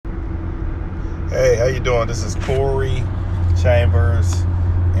Hey, how you doing? This is Corey Chambers,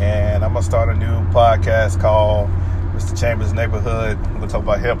 and I'm gonna start a new podcast called Mr. Chambers Neighborhood. We're gonna talk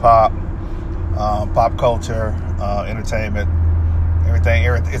about hip hop, pop culture, entertainment, everything.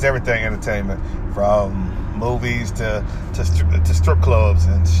 It's everything entertainment, from movies to strip clubs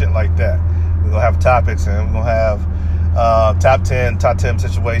and shit like that. We're gonna have topics, and we're gonna have top 10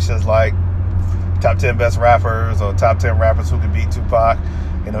 situations, like top 10 best rappers or top 10 rappers who could beat Tupac,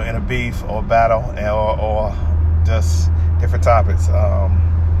 in a beef or battle, or just different topics.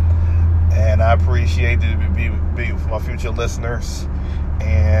 And I appreciate it be my future listeners,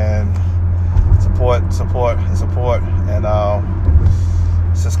 and support, and subscribe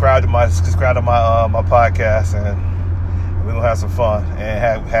to my podcast, and we're gonna have some fun and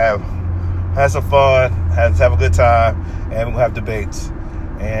have some fun, have a good time, and we're gonna have debates,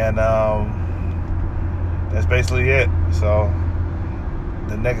 and that's basically it. So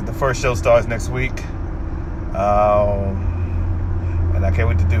the first show starts next week, and I can't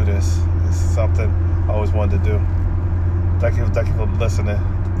wait to do this. It's something I always wanted to do. Thank you for listening,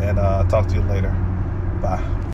 and talk to you later. Bye.